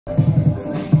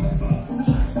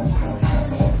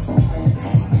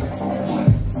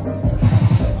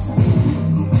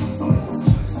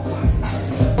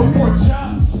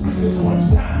It's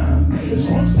crunch time, it's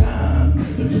crunch time.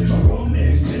 The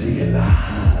chicharrones, chili and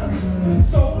lime.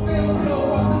 So feel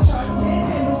flow on the chart, can't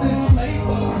handle this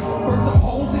flavor. Burn some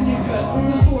holes in your guts.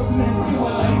 The swordsmen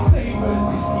skewer lightsabers.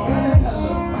 You gotta tell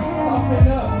them, soften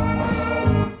up.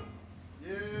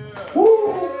 Yeah. Woo!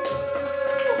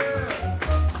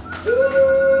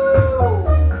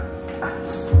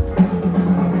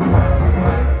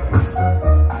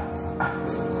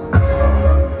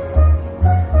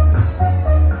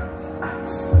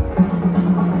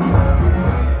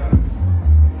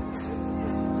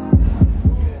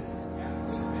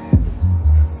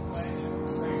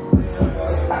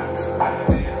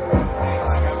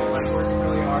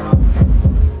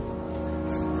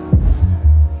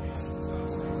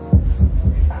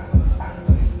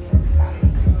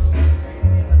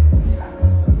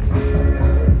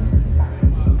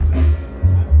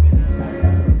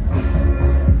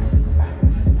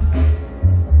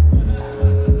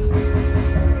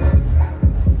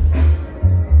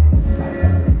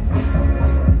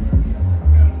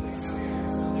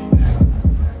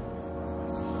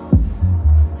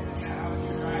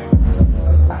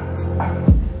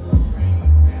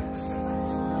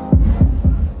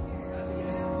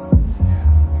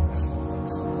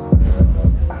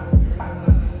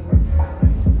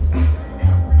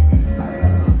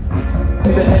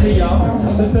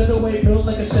 The featherweight built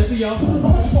like a Chevy, y'all. How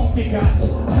much funk you got?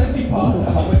 Plenty pop.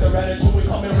 I'm with the ratatouille,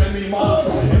 coming Remy Ma.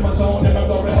 In my zone, and I'm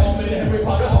going home in every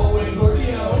pocket hole in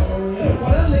Gordio.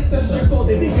 When I lick the circle,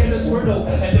 they begin to swirl.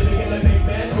 And they begin to make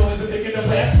bad noise, and they begin to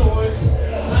blast noise.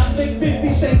 I think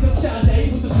 50 shades of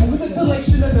Chardonnay with the smooth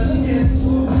insulation of elegance.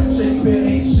 Shakespeare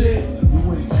ain't shit.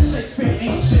 Shakespeare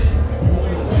ain't shit.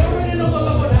 You already know the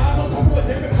lower down. Don't come with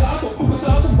David Clark or focus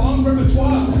out some Bong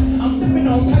repertoire. I'm sipping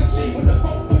on Tai Chi with the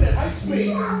funk.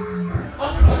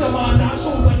 I'm not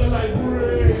sure when you're like,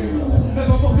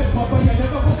 never forget my fire,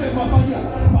 never forget my fire.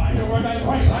 Fire when I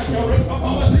write like you're in my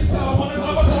mama, take down one and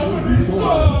I'm a Lisa.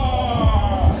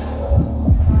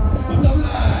 It's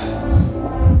alive.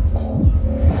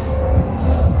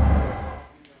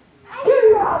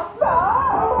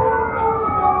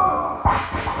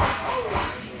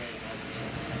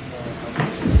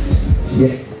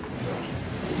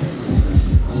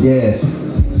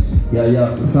 Yeah. Yo,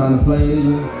 time to play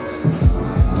even?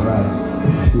 Alright,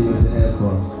 see you at the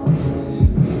airport.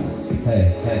 Hey.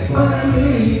 I'm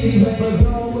leaving for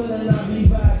going and I'll be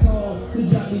back home. To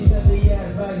drop me 70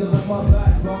 ass bags up on my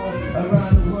backbone.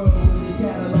 Around the world with the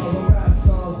catalog of rap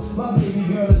songs. My baby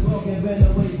girl is walking, been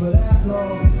away for that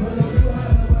long. But no, you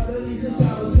haven't, but at least it's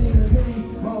how it seemed to me.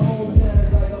 My hometown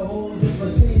is like a whole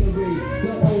different scenery.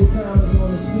 The old timers on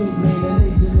the stoop, man, and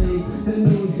leisurely. The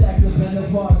new Jackson and the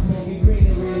park smoking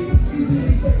greenery.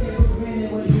 Easily taken for granted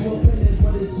when you open it,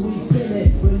 but it's sweet scented.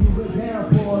 When you go down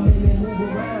for a minute, move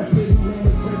around, city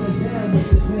limits, bring it down with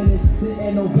the finish. There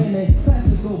ain't no winning,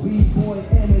 classical B-boy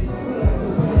image. We like the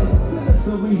winners, that's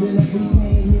the reason that we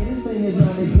came here. This thing is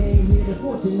not a game here, the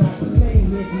fortune not the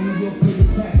fame here. From New York to the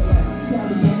Cadillac,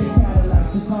 Cali and the Cadillac,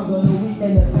 Chicago, the we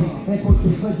innovate, and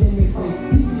Portrait, Virginia State,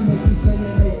 DC make me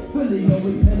simulate, Philly, no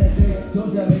we penetrate,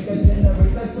 Georgia make us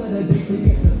generate, let's set a date to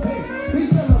get the fix. We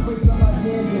celebrate all our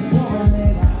jams and foreign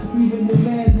lands, even the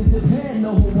mans in Japan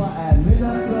know who I am,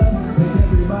 son. Make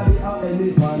everybody out in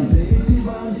the fun, say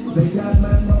Ichiban, they got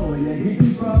man know where you get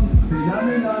it from,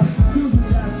 phenomenon. Excuse me,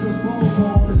 that's a phone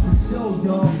call, it's a show,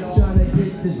 y'all, trying to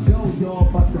get this dough, y'all,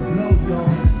 about to blow, y'all,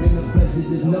 and the pleasure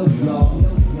to know, y'all,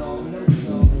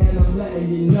 and I'm letting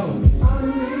you know, I'm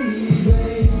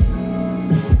leaving.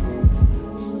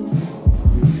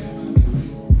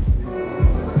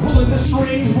 Pulling the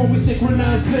strings when we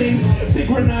synchronize things,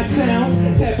 synchronize sounds,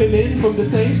 tapping in from the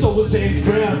same soul as James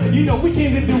Brown. You know we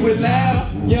came to do it loud.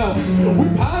 Yo,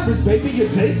 we pirates, baby,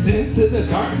 adjacent to the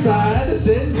dark side. This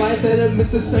is life that have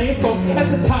missed the same funk as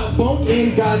the top bunk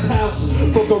in God's house.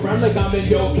 Fuck around like I'm in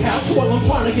your couch while I'm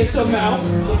trying to get some out.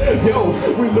 Yo,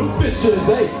 we loot fishes,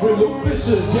 hey, we loot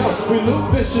fishes, yo, we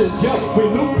loot fishes, yo, we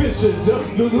loot fishes, yo,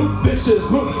 loot fishes,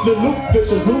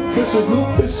 loot fishes, loot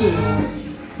fishes.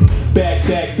 Back,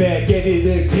 get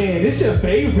it again. It's your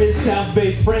favorite South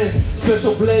Bay friends.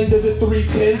 Special blend of the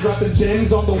 310, dropping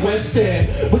gems on the West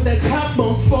End. With that top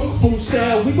bunk funk food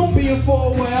style, we gon' be here for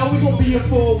a while,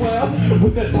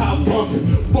 With the top bunk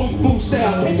funk food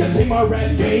style, can't you take my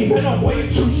rap game? And I'm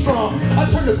way too strong. I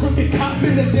turn the crooked cop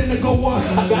in and then I go on.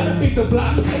 I gotta beat the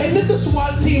block, and if the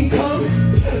SWAT team come,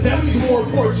 that means more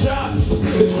pork chops.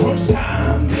 It's crunch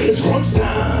time,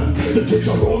 The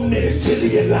chicharrones,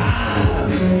 chili and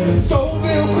lime. So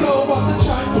feel flow off the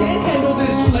chart, can't handle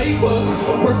this flavor.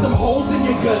 Burn some holes in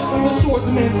your guts. The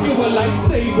swordsmen skewer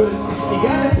lightsabers. You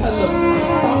gotta tell them,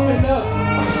 soften up.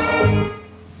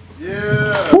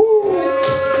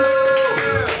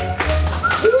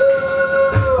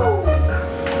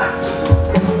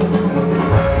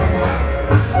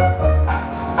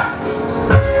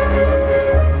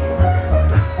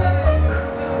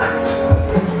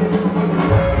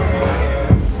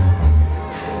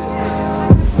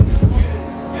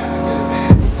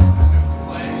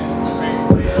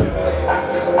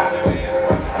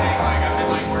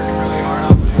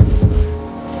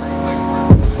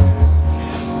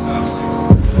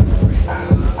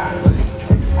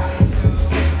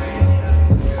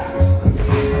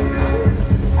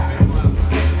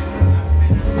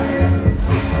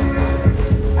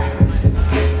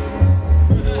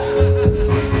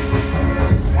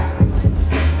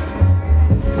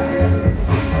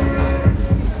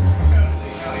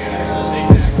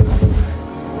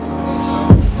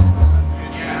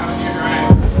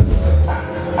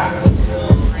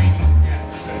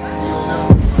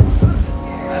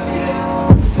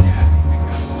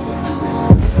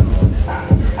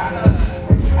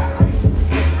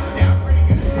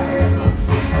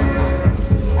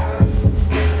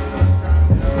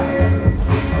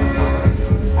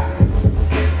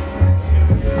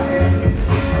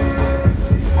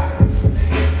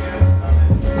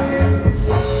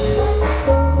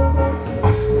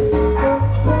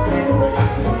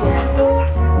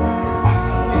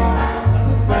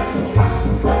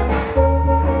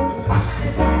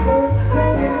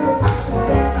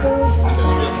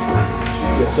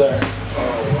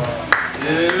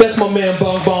 That's my man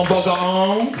Bong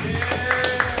Bagoong.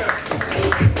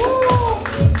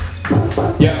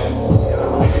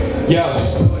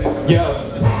 Yo.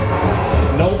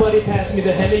 Nobody passed me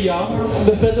the Henny, y'all.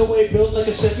 The featherweight built like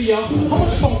a Chevy, y'all. How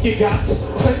much funk you got?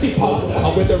 Plenty pot.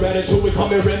 I'm with the attitude, we call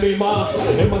me Remy Ma.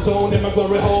 In my zone, in my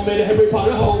glory hole, made a Harry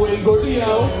Potter hole in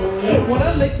Gordio. When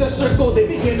I lick the circle, they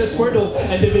begin to squirtle.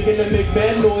 And they begin to make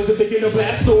bad noise, they begin to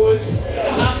blast doors.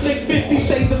 I flick 50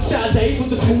 shades of Sade with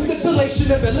the smooth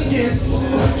exhalation of elegance.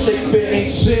 Shakespeare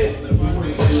ain't shit.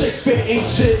 Shakespeare ain't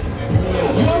shit.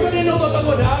 You already know the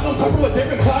level that I don't cover a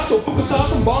different cloud. Don't focus on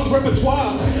from Bong's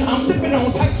repertoire. I'm sipping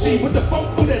on Tai Chi with the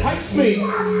funk food that hypes me.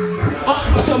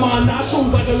 I usher my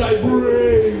nostrils like a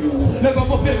library. Never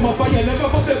forget my fire, never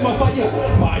forget my fire.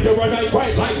 Fire and I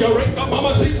bright like your ring.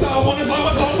 Mamacita, I wanna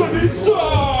love a song with Lisa.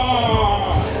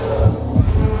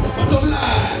 I'm so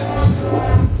live.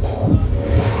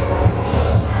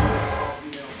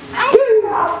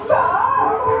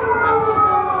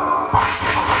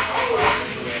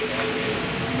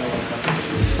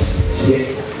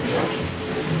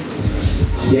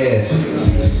 Yeah.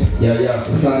 Yo,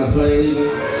 what time the plane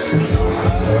leaving?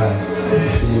 Alright.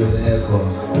 See you at the airport.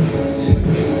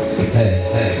 Hey.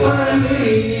 I'm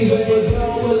leaving,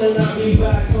 Bagoong, will not be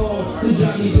back home. The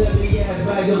jockey's heavy ass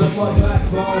bag up on my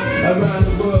backbone. Around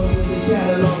the world with the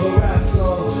catalog of rap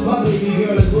songs. My baby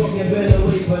girl is walking, better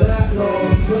wait for that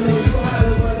long. But no, you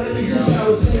haven't, but at least it's how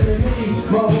it's in me.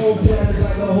 My hometown is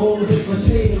like a whole different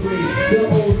scenery. The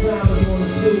old timers on the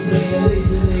stoop, man,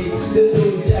 leisurely. The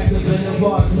new jacks up in the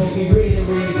bar smoking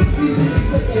greenery. Easily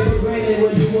taken for granted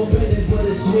when you open it, but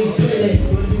it's sweet sitting.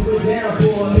 When you were down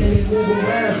for a minute, move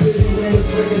around, city limits,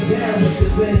 break it down with the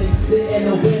business. They end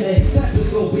up winning.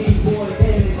 Classical B-boy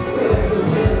image. They like to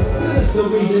win it. That's the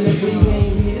reason that we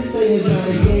came here. This thing is not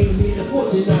a game here. The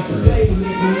fortune not the fame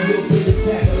here. When you go to the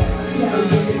Cadillac, Cali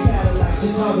in the Cadillac,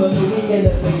 Chicago, the weekend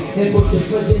of fame. And put your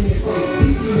Virginia state.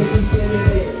 DC make me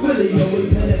simulate. Philly, no we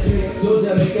penetrate.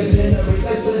 Georgia make us generate.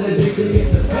 Let's celebrate to get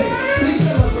the pace. We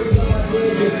celebrate on my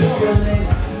dreams in foreign lands.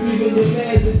 Even the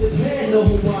fans in Japan know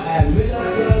who I am.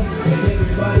 Midnight sun. And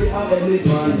everybody out in the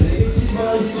bond. Say it's your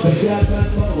fun. But God can't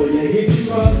know where you get you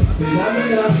from.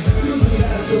 Phenomena. Excuse me,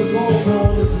 that's so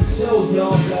cold. It's a show,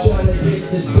 y'all. Trying to get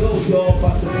this dough, y'all.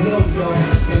 About to blow, y'all.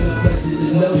 And the pleasure to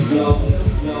know, y'all.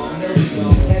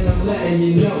 And I'm letting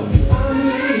you know. I'm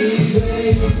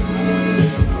leaving.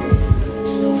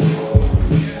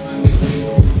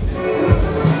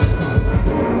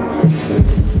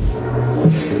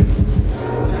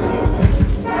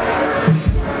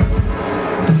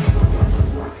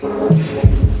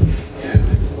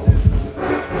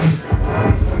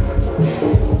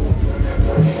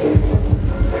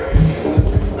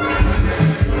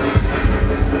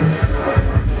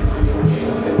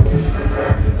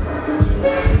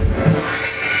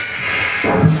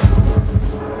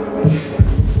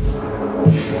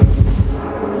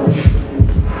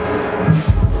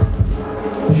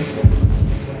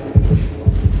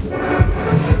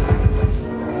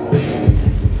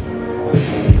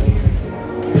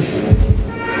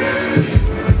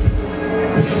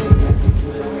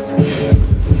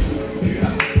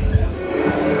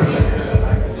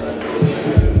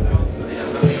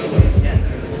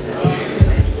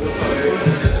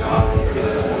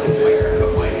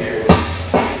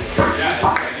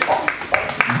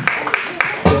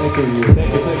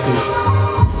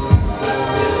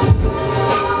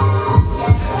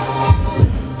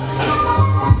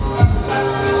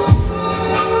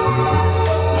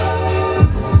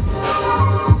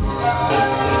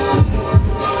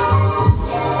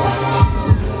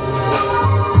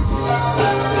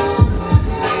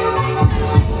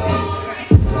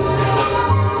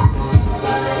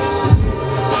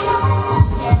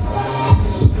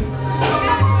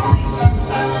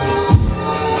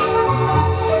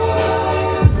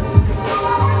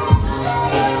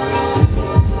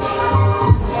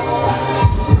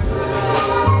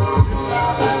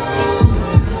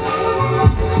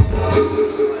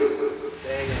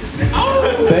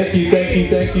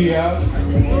 Thank you, y'all.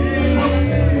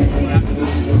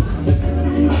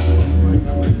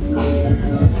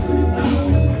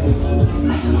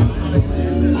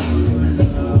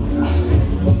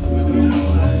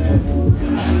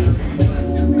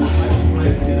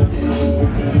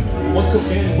 Once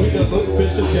again, we the loop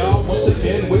fishes, y'all. Once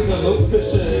again, we the loop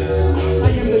fishes. I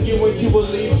am the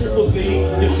Unqle, triple Z.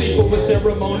 You see for a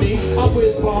ceremony. I'm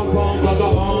with Bong,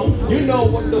 Bagoong. You know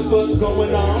what the fuck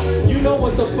going on. You know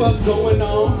what the fuck going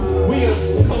on. We are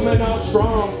coming out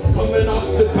strong, coming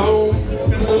off the dome.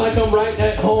 Feeling like I'm right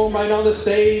at home, right on the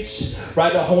stage.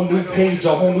 Write a whole new page,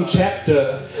 a whole new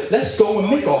chapter. Let's go and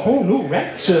make a whole new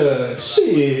rapture.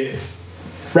 Shit.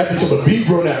 Rapping till the beat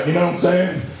run out, you know what I'm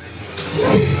saying?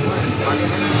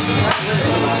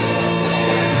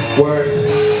 Word.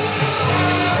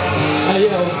 Hey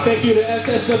yo, thank you to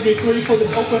SSWIII for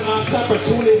this Open-aux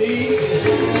opportunity.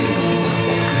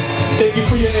 Thank you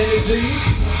for your energy.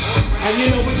 And you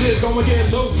know we just gonna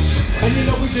get loose. And you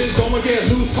know we just gonna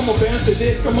get loose. Come on, bounce to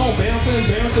this. Come on, bounce to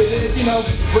this. You know,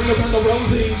 bring around the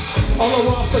rosy. All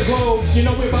across the globe. You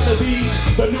know we're about to be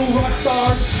the new rock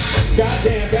stars.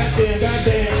 Goddamn.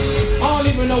 I don't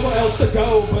even know where else to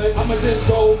go, but I'ma just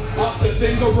go up the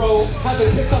finger roll. Have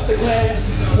to piss off the glass.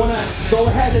 Wanna go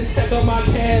ahead and stack up my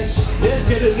cash. Let's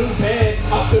get a new bag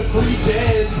off the free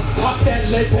jazz. Off that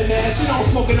lead panache. You know I'm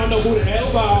smoking on the wooden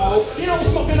elbow. You know I'm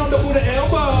smoking on the wooden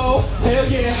elbow. Hell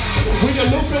yeah. We the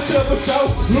loop fishes for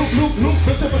show. Loop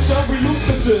fishes for show. We loop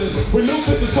fishes. We loop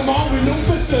fishes. Come on. We loop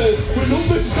fishes. We loop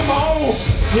fishes. Come on.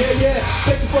 Yeah.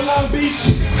 Thank you for Long Beach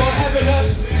for having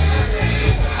us.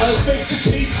 A space to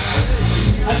teach.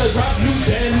 As I drop new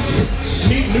gems,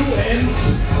 meet new ends.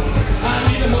 I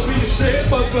need them to be the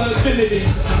strip of infinity.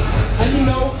 And you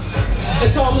know,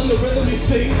 it's all in the rhythm you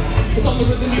sing. It's on the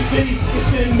rhythm you see.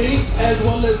 It's in me as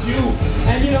well as you.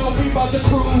 And you know, we about to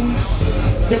cruise.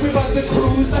 Yeah, we about to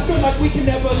cruise. I feel like we can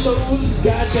never lose.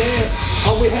 Goddamn,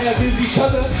 all we have is each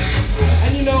other.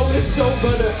 And you know, it's so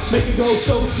butter. Make it go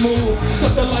so smooth.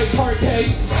 Something like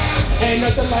parquet. Ain't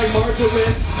nothing like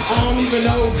margarine. I don't even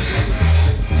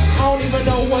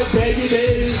know what day it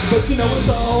is, but you know it's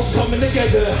all coming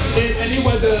together in any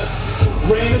weather.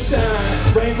 Rain or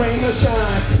shine, rain or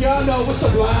shine. Y'all know it's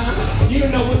sublime, you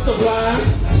know it's sublime.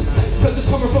 Cause it's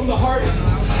coming from the heart.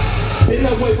 Been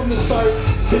that way from the start,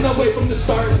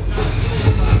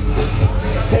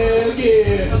 Hell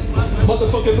yeah.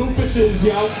 Motherfucking loop fishes,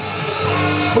 y'all.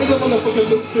 We the motherfucking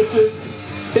loop fishes.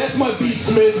 That's my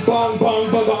beatsmith, Bong,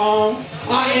 Bagoong.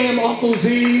 I am Uncle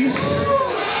Z's.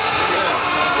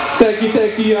 Thank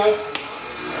you, y'all.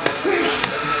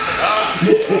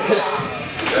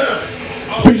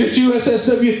 Appreciate you,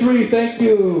 SSWIII. Thank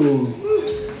you.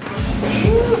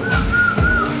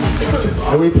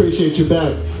 And we appreciate you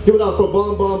back. Give it up for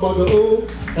Bong, Bagoong,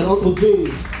 and Uncle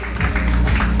Z's.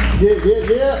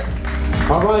 Yeah.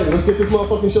 All right, let's get this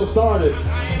motherfucking show started.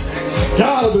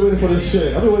 God, I've been waiting for this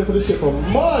shit. I've been waiting for this shit for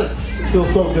months. It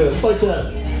feels so good. It's like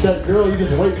that girl you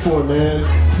just wait for, man.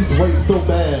 You just wait so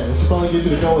bad, and she finally gives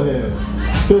you the go-ahead.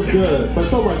 Feels good. It's like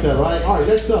something like that, right? All right,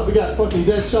 next up, we got fucking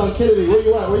Dead Sean Kennedy. Where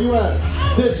you at?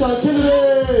 Dead Sean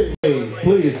Kennedy! Hey,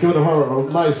 please, give her a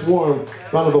nice, warm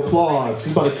round of applause.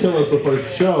 She's about to kill us with her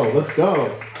show. Let's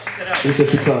go. Here's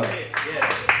just because.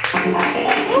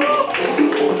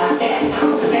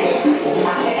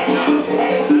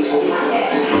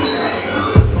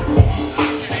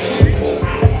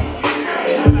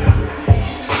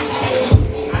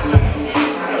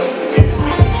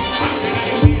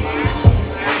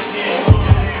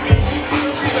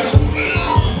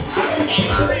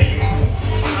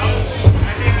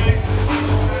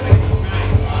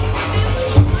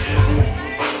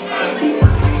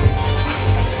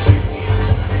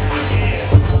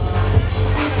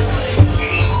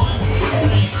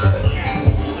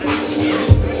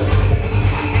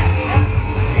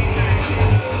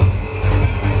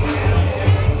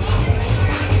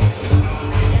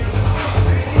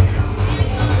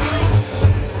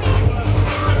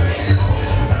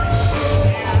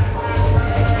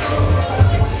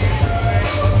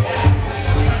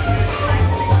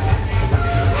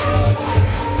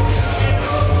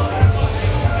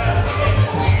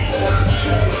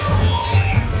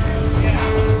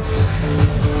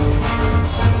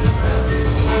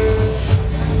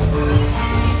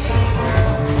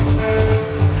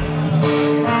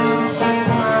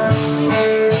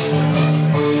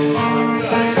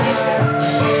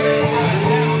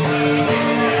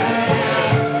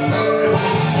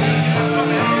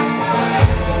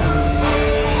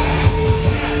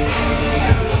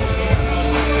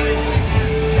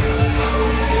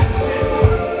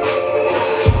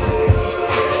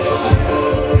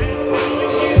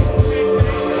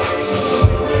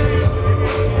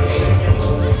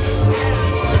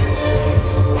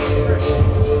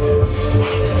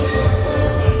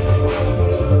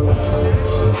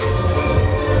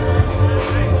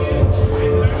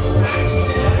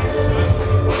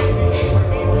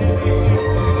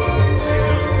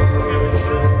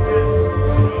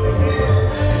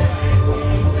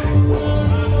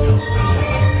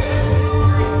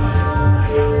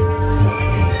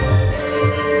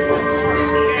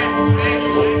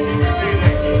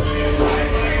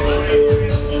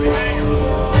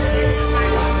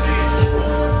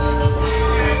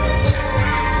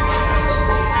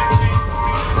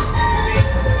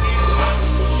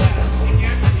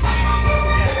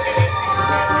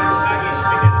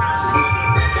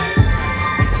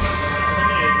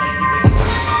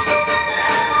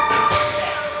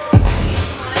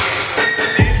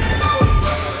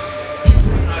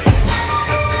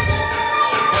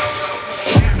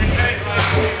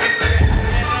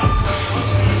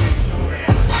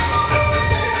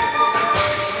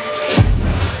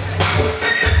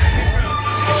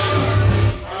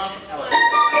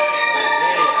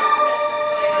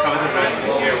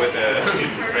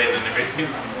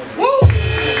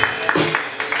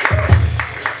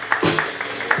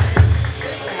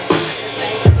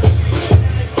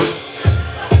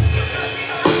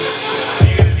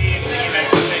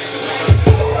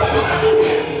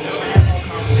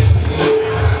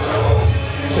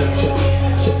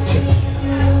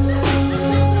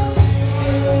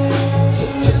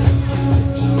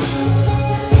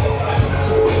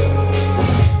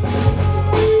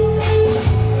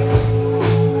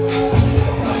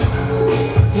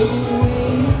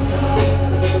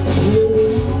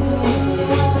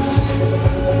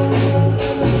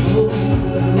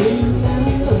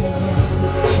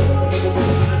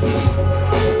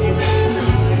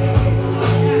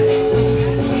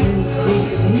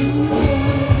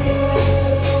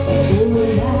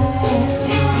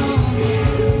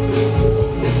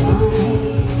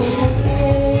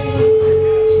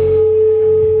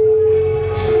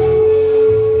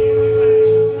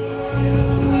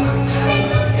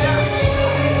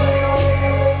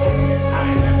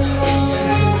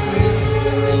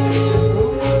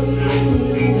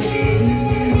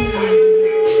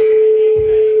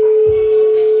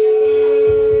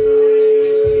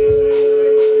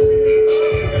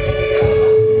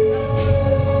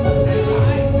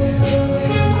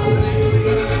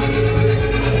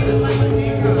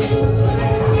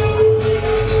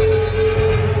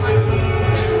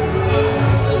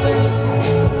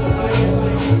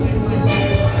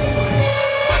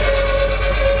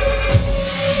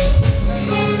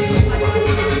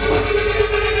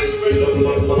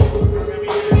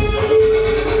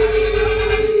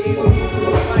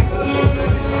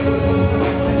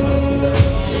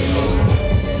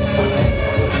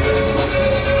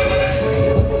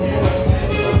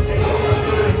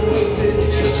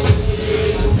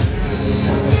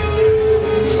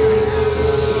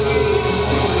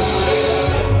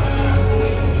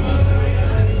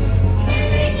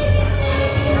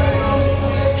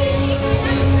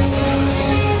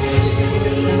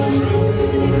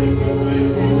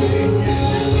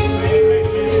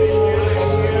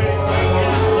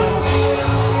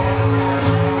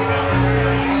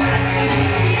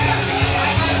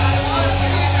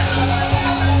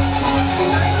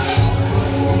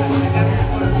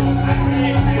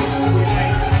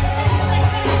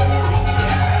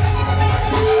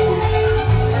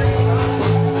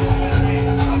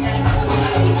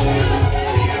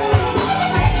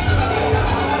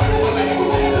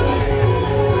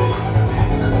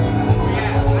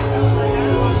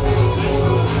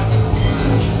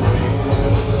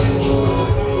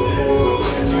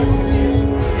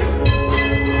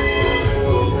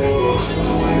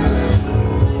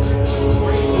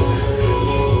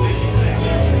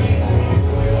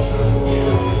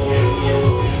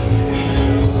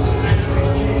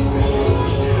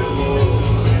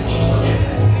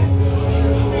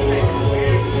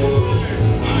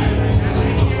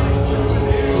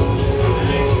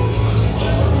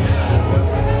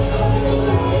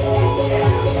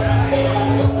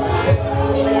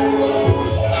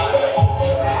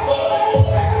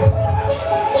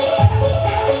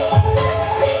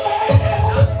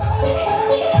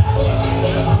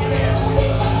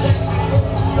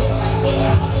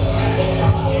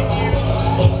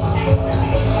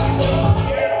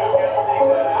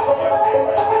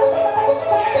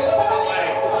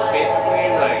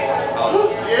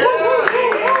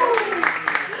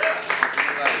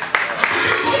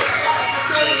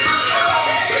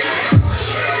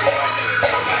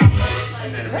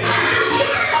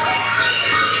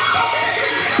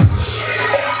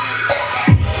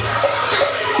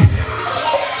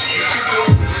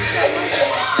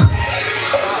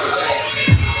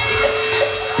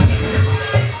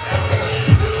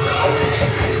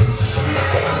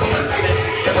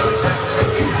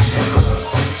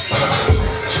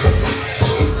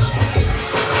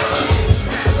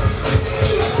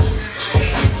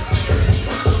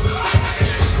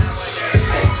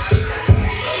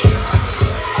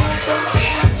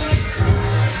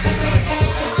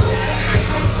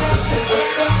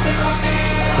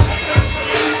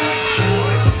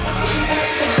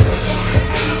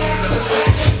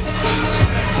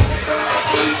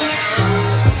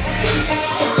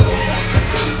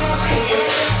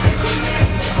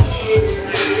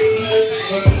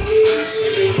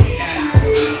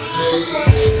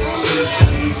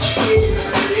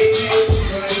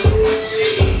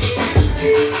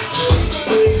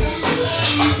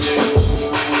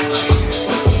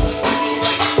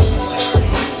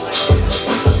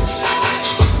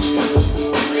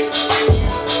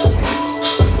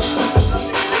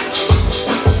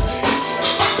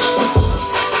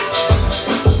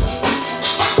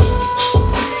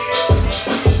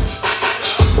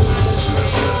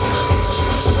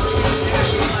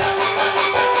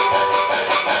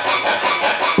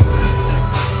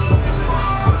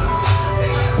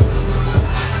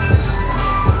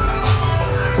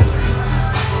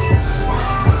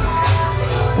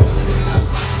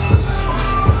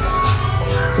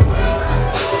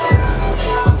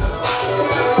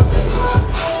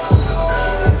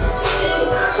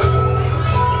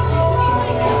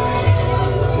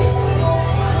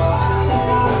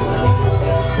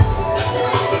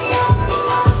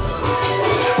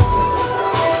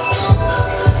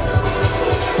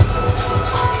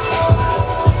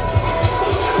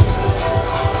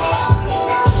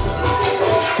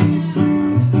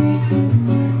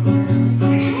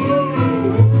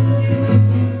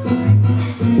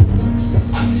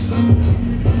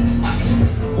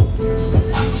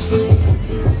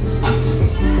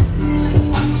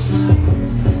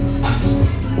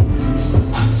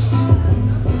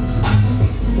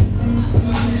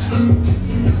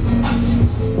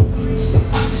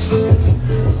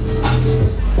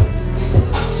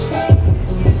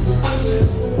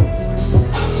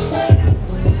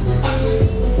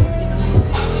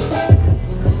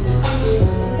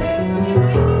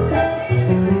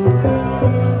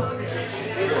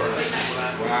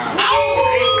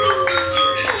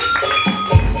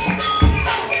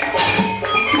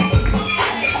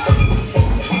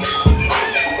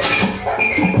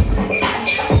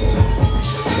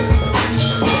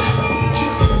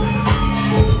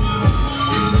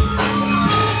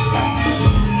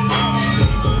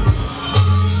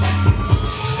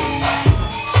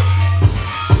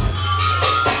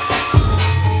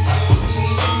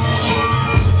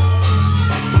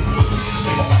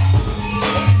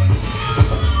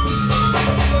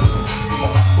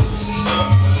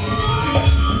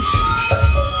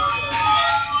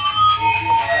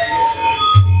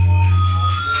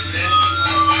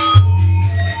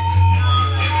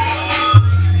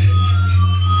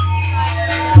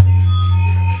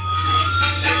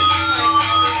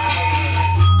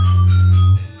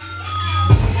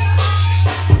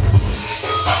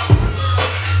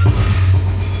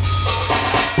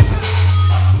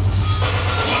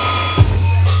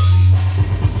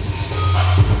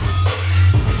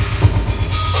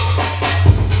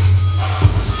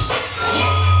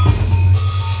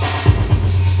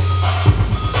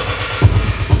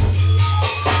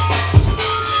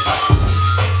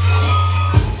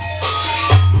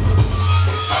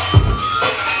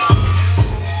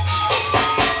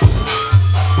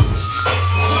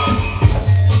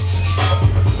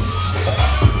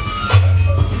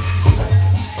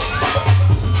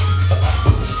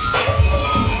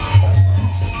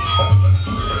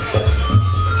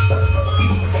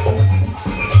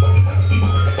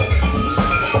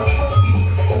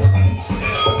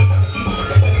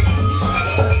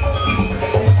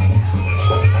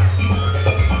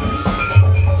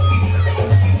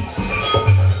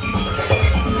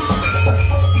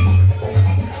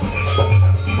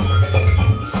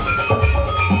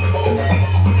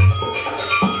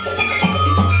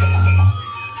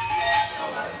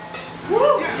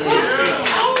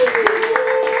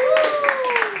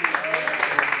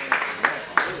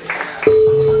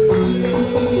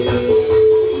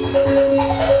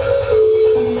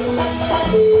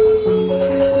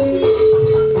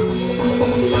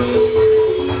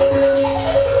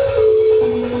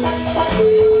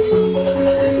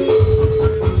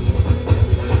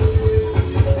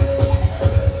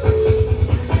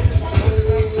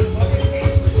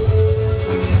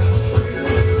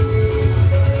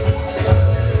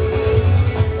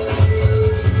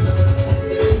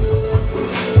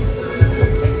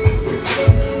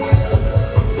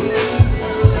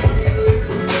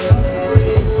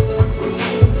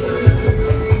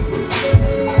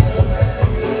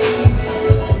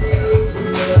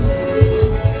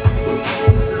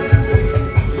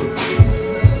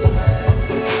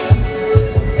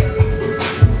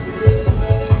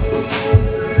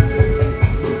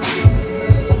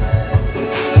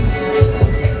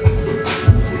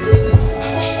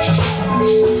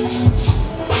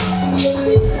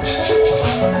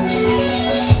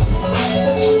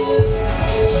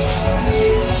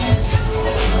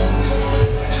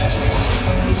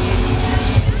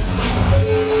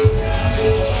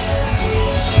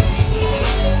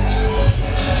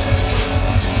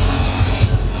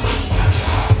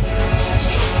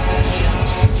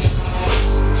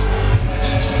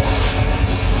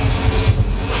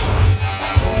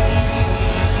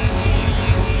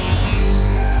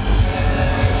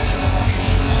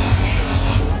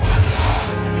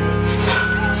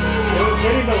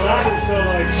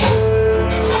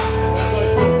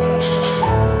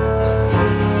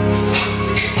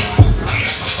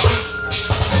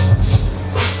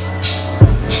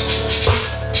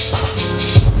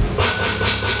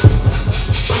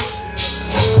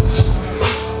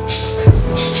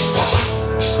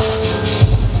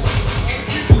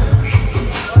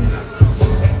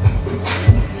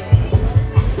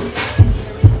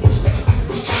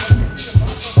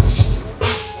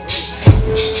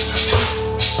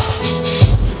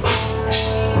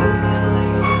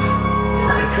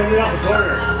 out the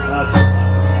corner.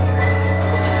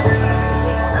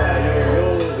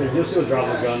 You'll see what drop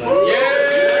is going on.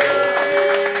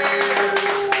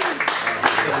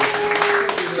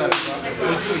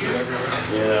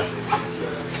 Yeah.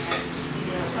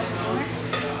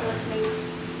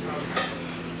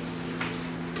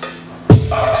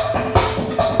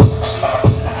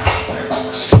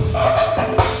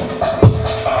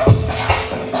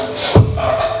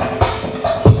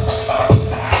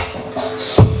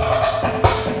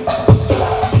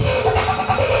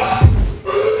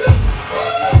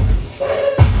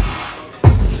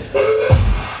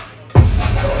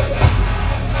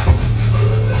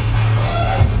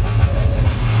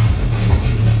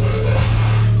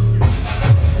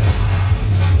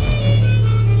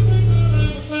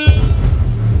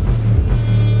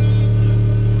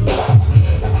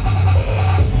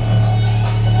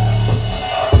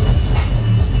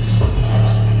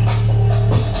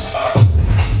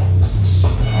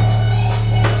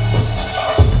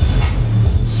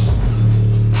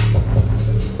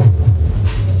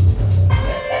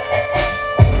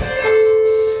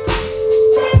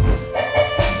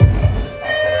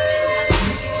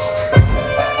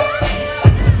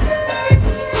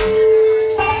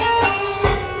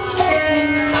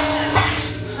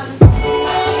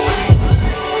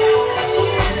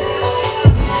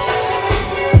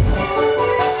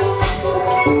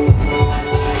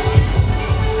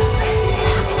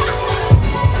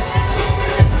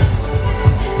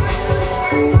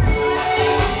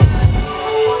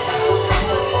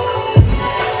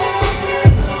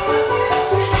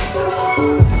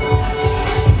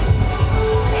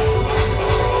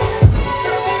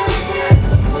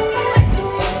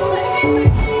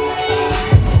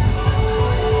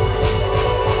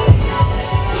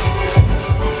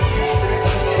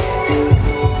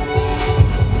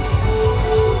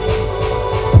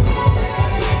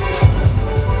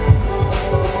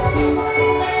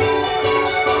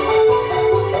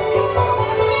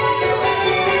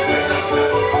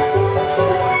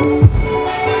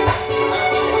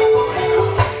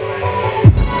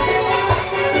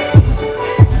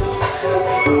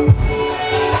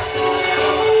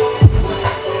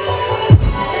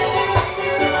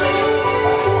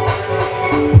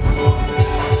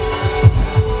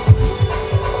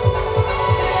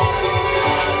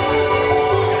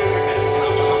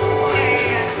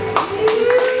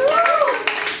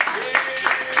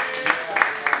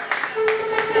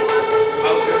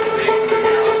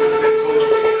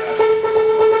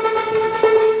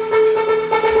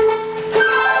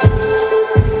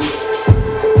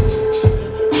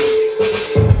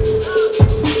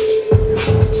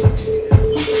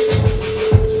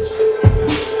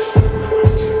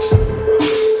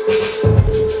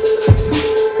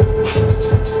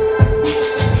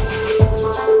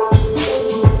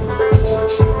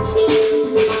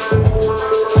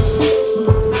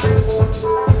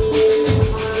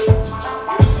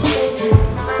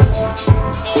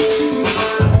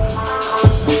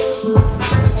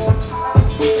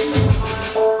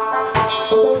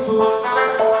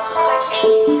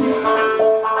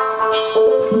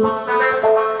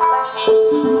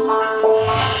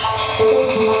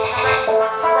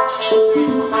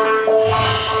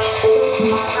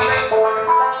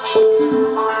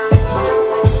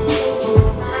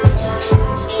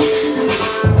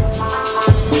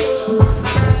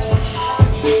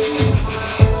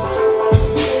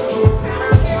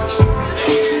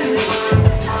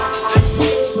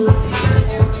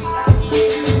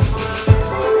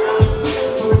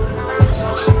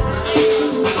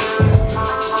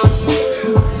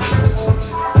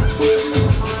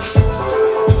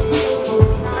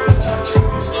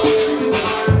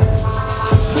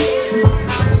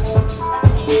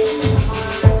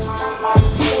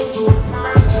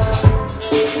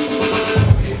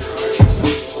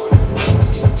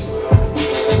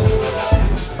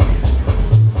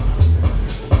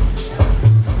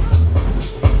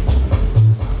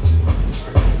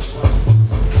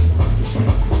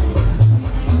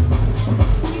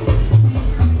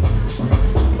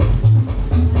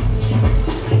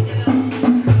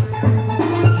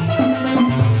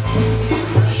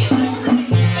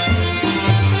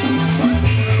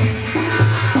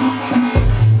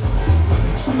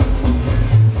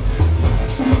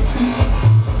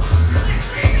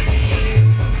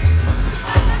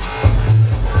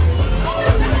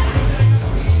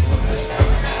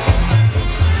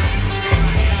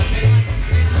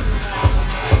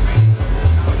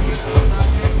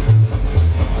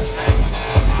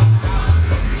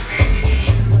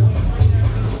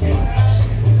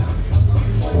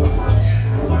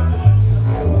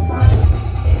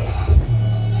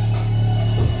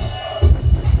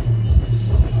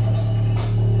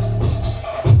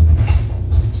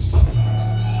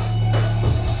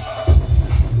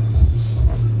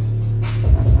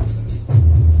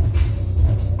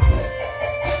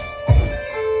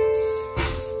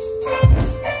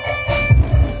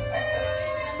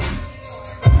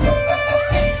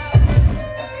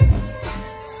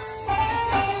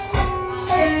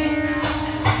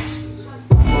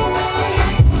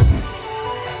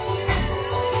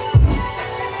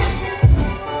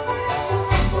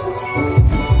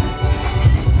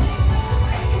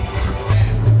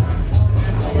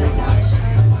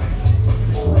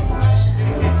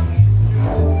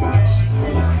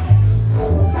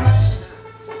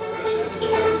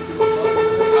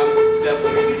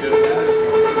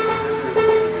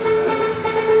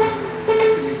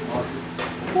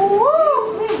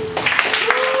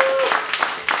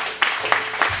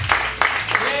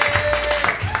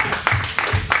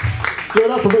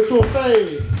 up for Ritual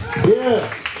Fade.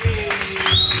 Yeah.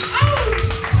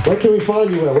 Where can we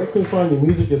find you at? Where can we find your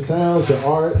music, your sounds, your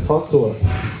art? Talk to us.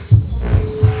 Yeah,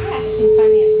 you can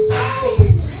find me on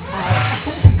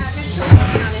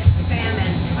Instagram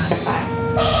and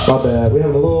Spotify. My bad. We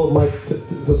have a little mic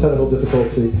technical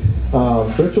difficulty.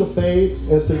 Ritual Fade,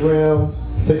 Instagram,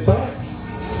 TikTok,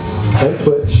 and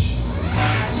Twitch,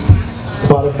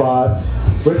 Spotify.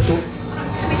 Ritual. Coming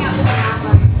out with an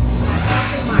album in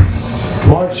March.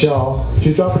 March, y'all.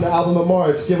 She's dropping the album in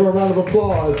March. Give her a round of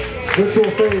applause.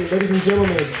 Ritual Fade, ladies and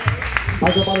gentlemen.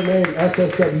 I go by the name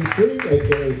SSWIII,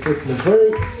 aka Switzon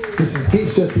Great. This is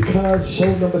Beats Just Because,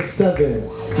 show number 7.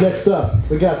 Next up,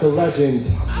 we got the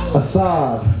legends,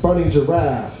 Assad, Burning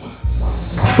Giraffe.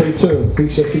 Stay tuned,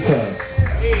 Beats Just Because.